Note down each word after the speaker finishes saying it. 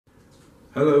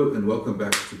Hello and welcome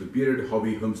back to the Bearded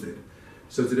Hobby Homestead.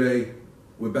 So today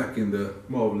we're back in the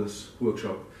marvelous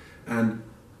workshop and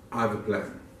I have a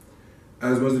plan.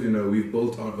 As most of you know, we've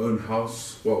built our own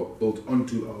house, well, built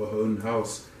onto our own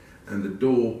house, and the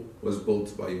door was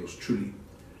built by yours truly.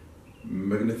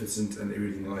 Magnificent and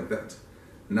everything like that.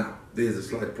 Now, there's a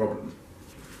slight problem.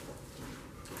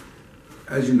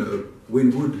 As you know,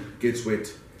 when wood gets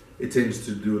wet, it tends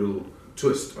to do a little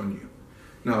twist on you.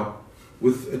 Now,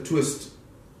 with a twist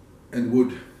and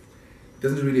wood, it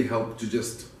doesn't really help to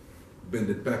just bend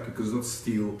it back because it's not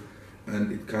steel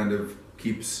and it kind of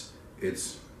keeps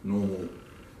its normal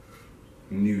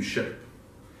new shape.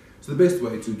 So the best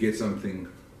way to get something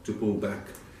to pull back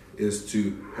is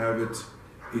to have it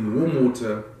in warm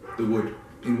water, the wood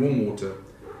in warm water,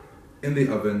 in the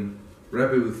oven,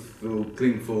 wrap it with a little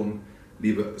cling film,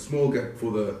 leave a small gap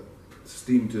for the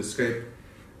steam to escape,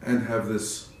 and have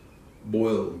this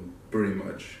boil pretty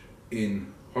much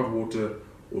in hot water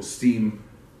or steam,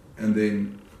 and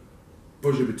then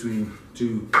push it between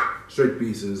two straight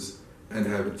pieces and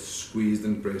have it squeezed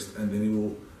and pressed, and then it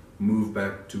will move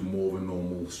back to more of a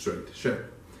normal straight shape.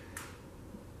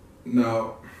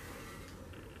 Now,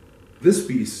 this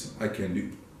piece I can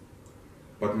do,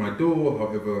 but my door,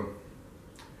 however,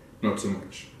 not so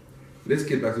much. Let's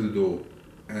get back to the door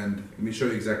and let me show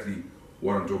you exactly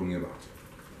what I'm talking about.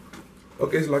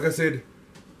 Okay, so like I said,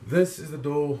 this is the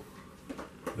door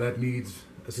that needs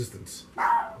assistance.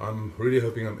 I'm really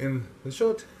hoping I'm in the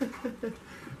shot.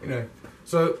 You know,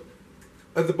 so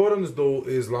at the bottom this door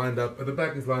is lined up, at the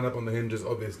back is lined up on the hinges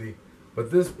obviously,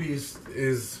 but this piece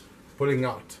is pulling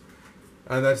out,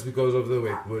 and that's because of the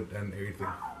wet wood and everything.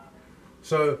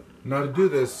 So now to do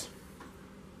this,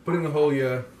 putting a hole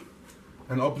here,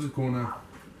 an opposite corner,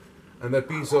 and that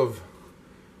piece of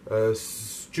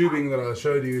tubing that I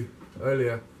showed you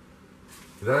earlier,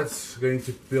 that's going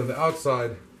to be on the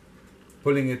outside,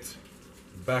 pulling it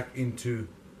back into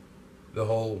the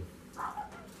whole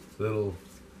little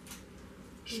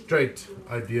straight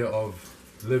idea of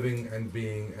living and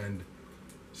being and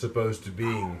supposed to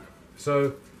being.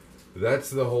 So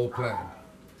that's the whole plan.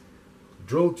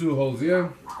 Drill 2 holes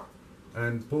here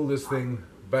and pull this thing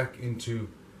back into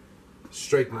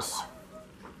straightness.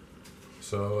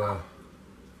 So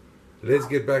let's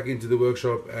get back into the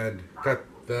workshop and cut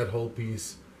that whole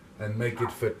piece and make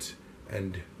it fit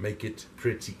and make it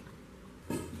pretty.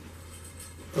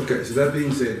 Okay, so that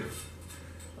being said,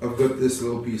 I've got this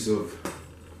little piece of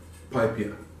pipe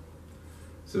here.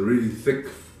 It's a really thick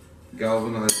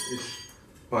galvanized-ish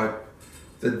pipe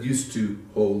that used to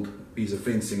hold a piece of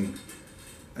fencing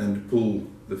and pull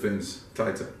the fence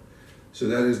tighter. So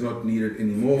that is not needed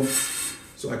anymore.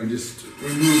 So I can just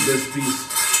remove this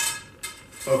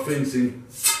piece of fencing.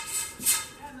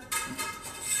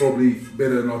 Probably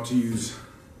better not to use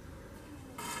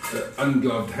an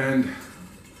ungloved hand,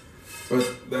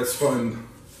 but that's fine.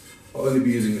 I'll only be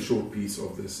using a short piece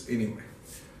of this anyway.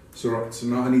 So right, so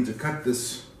now I need to cut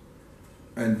this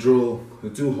and drill the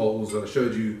 2 holes that I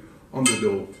showed you on the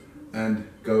door and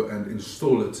go and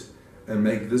install it and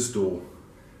make this door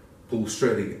pull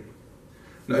straight again.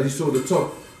 Now as you saw at the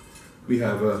top, we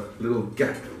have a little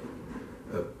gap,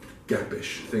 a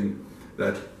gap-ish thing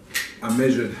that I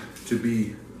measured to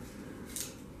be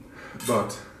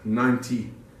about 90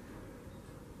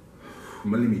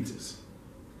 millimeters.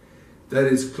 That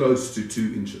is close to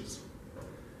 2 inches.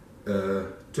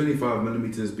 25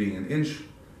 millimeters being an inch,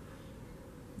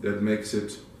 that makes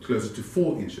it closer to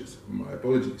 4 inches. My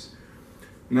apologies.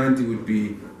 90 would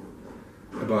be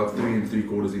about 3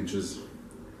 3/4 inches,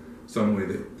 somewhere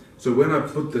there. So when I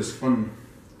put this on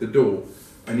the door,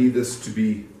 I need this to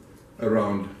be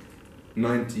around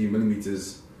 90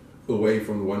 millimeters away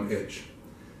from the one edge.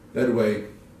 That way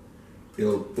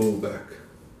it'll pull back.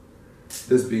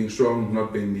 This being strong,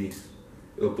 not bendy,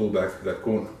 it'll pull back that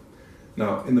corner.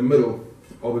 Now in the middle,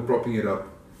 I'll be propping it up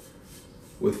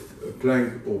with a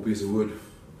plank or piece of wood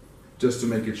just to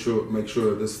make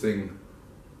sure this thing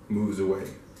moves away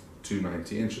to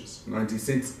 90 inches,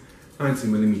 90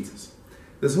 millimeters.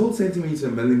 This whole centimeter,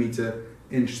 millimeter,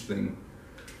 inch thing,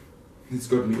 it's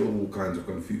got me all kinds of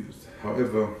confused.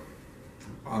 However,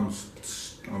 I'm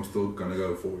still gonna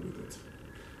go forward with it.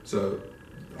 So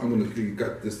I'm gonna quickly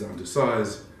cut this down to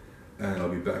size and I'll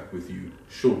be back with you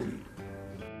shortly.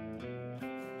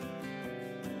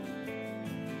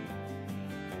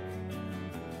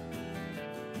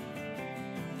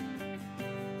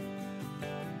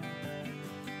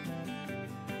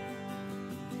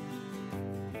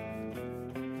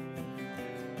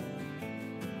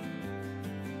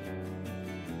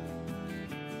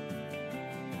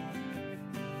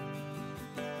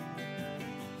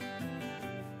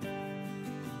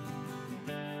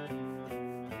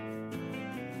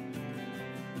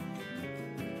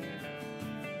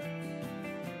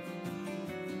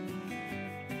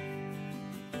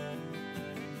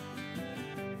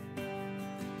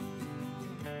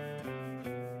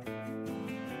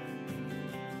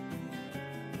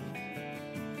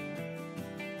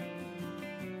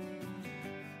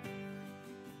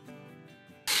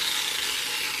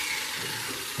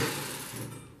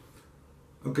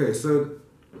 Okay, so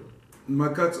my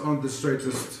cuts aren't the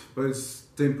straightest, but it's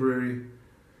temporary.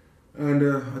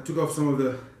 And I took off some of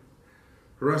the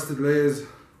rusted layers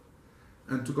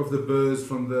and took off the burrs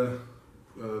from the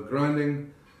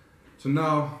grinding. So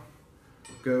now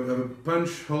go have a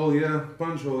punch hole here,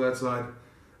 punch hole that side,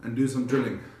 and do some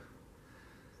drilling.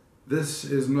 This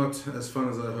is not as fun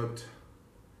as I hoped,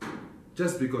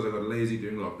 just because I got lazy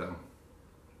during lockdown.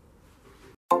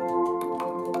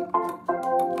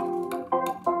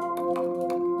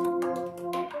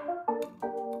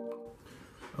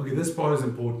 Okay, this part is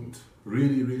important,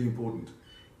 really, really important.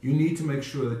 You need to make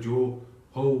sure that your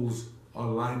holes are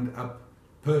lined up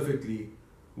perfectly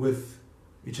with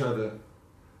each other.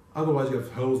 Otherwise you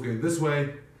have holes going this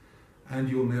way and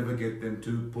you'll never get them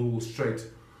to pull straight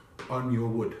on your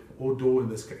wood, or door in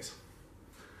this case.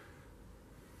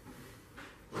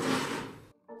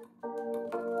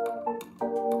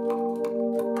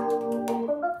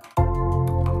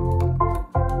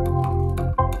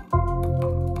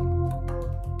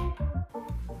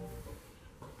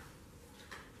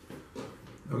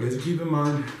 Okay, so keep in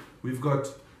mind, we've got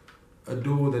a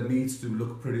door that needs to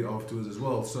look pretty afterwards as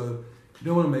well. So you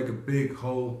don't want to make a big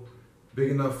hole, big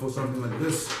enough for something like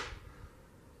this. You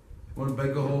want to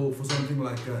make a hole for something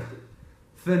like a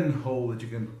thin hole that you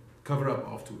can cover up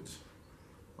afterwards,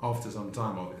 after some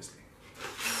time obviously.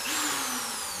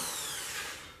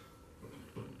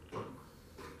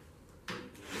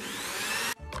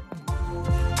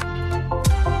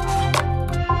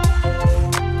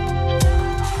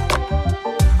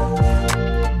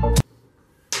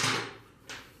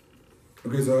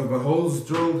 Okay, so I have my holes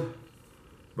drilled,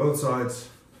 both sides.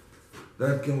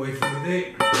 That can wait for the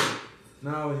day.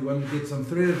 Now you want to get some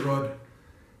threaded rod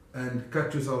and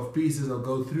cut yourself pieces. I'll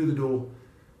go through the door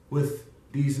with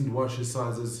decent washer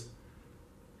sizes,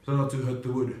 so not to hurt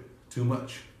the wood too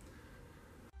much.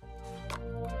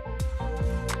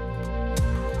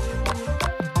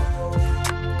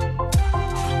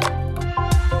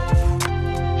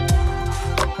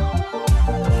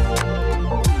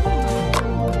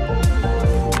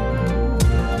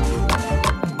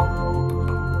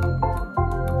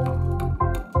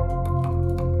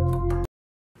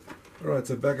 Alright,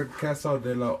 so back at Casa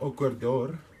de la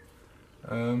Ocordor,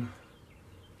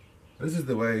 this is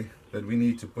the way that we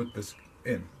need to put this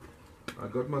in. I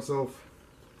got myself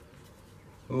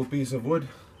a little piece of wood,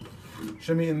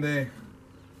 shimmy in there,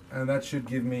 and that should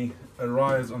give me a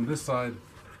rise on this side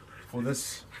for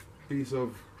this piece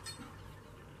of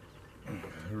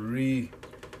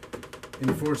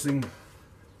reinforcing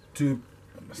to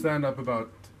stand up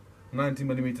about 90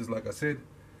 millimeters like I said,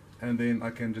 and then I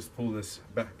can just pull this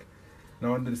back.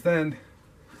 Now understand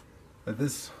that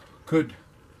this could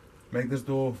make this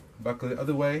door buckle the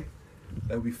other way.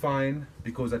 That would be fine,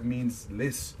 because that means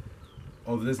less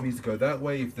of this needs to go that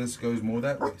way if this goes more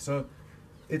that way. So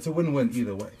it's a win-win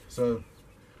either way. So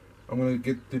I'm going to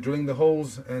get to drilling the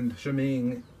holes and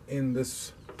shimmying in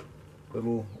this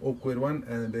little awkward one,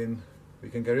 and then we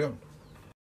can carry on.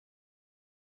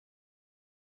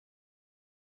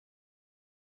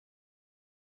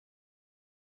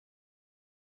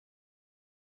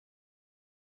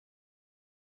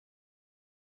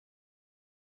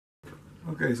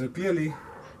 Okay, so clearly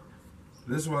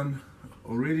this one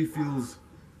already feels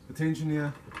the tension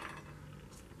here.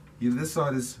 This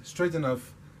side is straight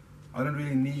enough. I don't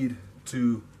really need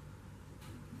to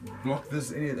block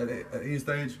this at any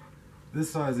stage.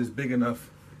 This size is big enough.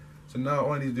 So now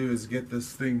all I need to do is get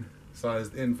this thing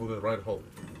sized in for the right hole.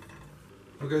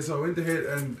 Okay, so I went ahead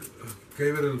and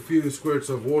gave it a few squirts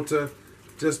of water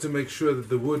just to make sure that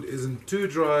the wood isn't too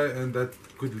dry, and that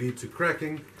could lead to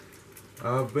cracking.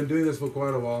 I've been doing this for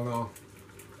quite a while now.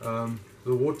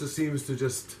 The water seems to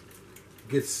just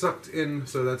get sucked in,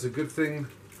 so that's a good thing.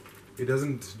 It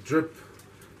doesn't drip,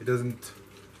 it doesn't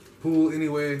pool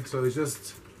anywhere, so it's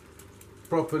just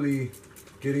properly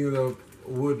getting the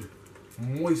wood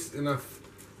moist enough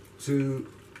to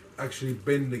actually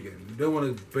bend again. You don't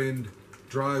want to bend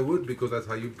dry wood, because that's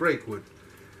how you break wood.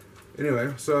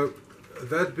 Anyway, so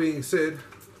that being said,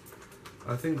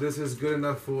 I think this is good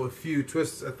enough for a few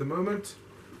twists at the moment.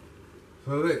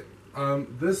 So there.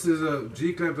 This is a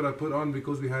G-clamp that I put on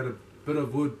because we had a bit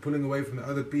of wood pulling away from the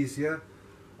other piece here.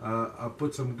 I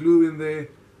put some glue in there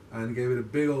and gave it a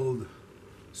big old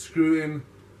screw in,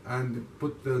 and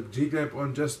put the G-clamp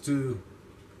on just to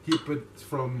keep it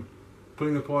from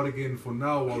pulling apart again for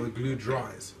now while the glue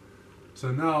dries.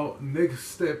 So now next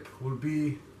step will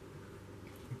be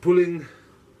pulling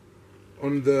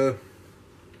on the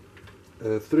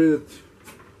threaded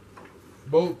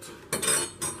bolt,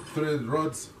 threaded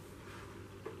rods,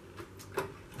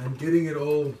 and getting it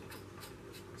all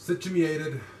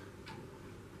situated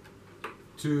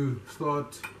to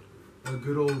start a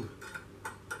good old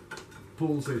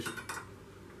pull session.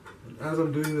 And as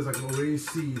I'm doing this, I can already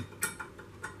see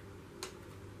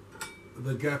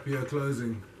the gap here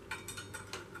closing.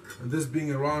 And this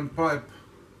being a round pipe,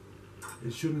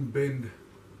 it shouldn't bend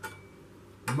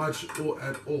much or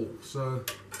at all. So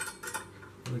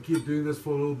I'm going to keep doing this for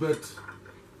a little bit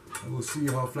and we'll see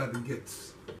how flat it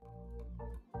gets.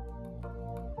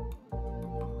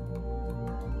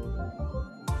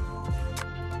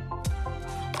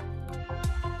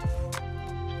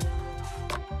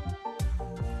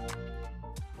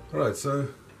 Alright, so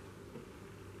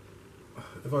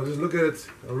if I just look at it,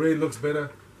 it already looks better.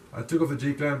 I took off the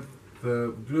G-clamp,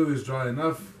 the glue is dry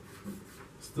enough,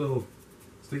 still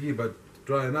sticky but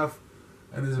dry enough,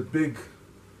 and there's a big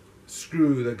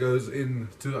screw that goes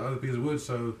into the other piece of wood,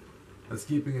 so that's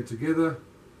keeping it together.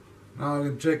 Now I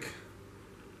can check,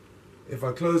 if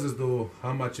I close this door,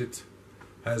 how much it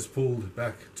has pulled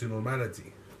back to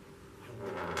normality.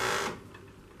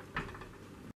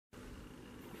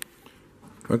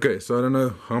 Okay, so I don't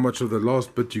know how much of the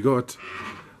last bit you got.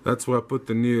 That's why I put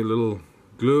the new little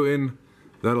glue in.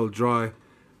 That'll dry,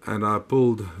 and I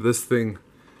pulled this thing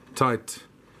tight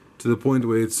to the point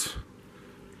where it's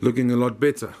looking a lot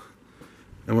better.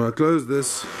 And when I close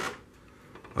this,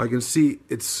 I can see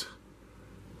it's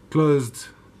closed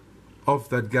off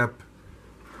that gap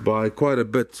by quite a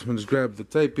bit. I'll just grab the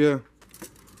tape here.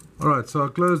 Alright, so I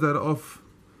closed that off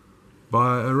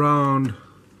by around,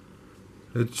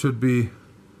 it should be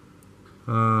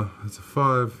it's a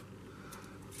 5,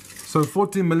 so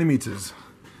 14 millimeters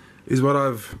is what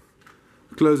I've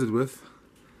closed it with.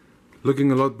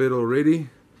 Looking a lot better already. You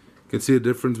can see a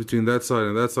difference between that side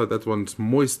and that side. That one's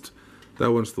moist,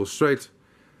 that one's still straight,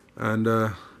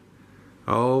 and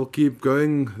I'll keep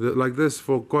going like this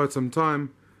for quite some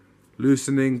time,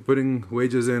 loosening, putting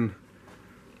wedges in,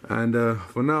 and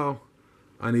for now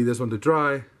I need this one to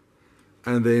dry,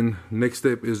 and then next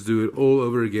step is do it all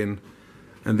over again,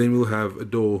 and then we'll have a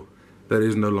door that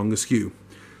is no longer skew.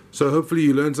 So hopefully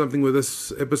you learned something with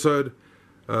this episode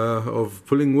of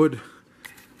pulling wood,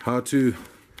 how to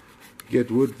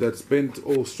get wood that's bent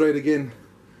all straight again.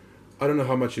 I don't know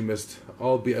how much you missed.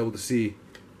 I'll be able to see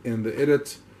in the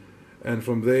edit, and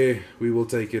from there we will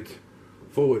take it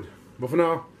forward. But for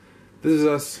now, this is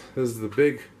us. This is the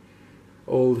big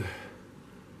old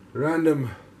random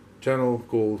channel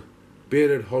called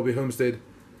Bearded Hobby Homestead,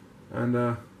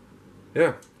 and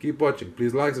yeah, keep watching.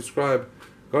 Please like, subscribe.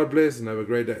 God bless, and have a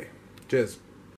great day. Cheers.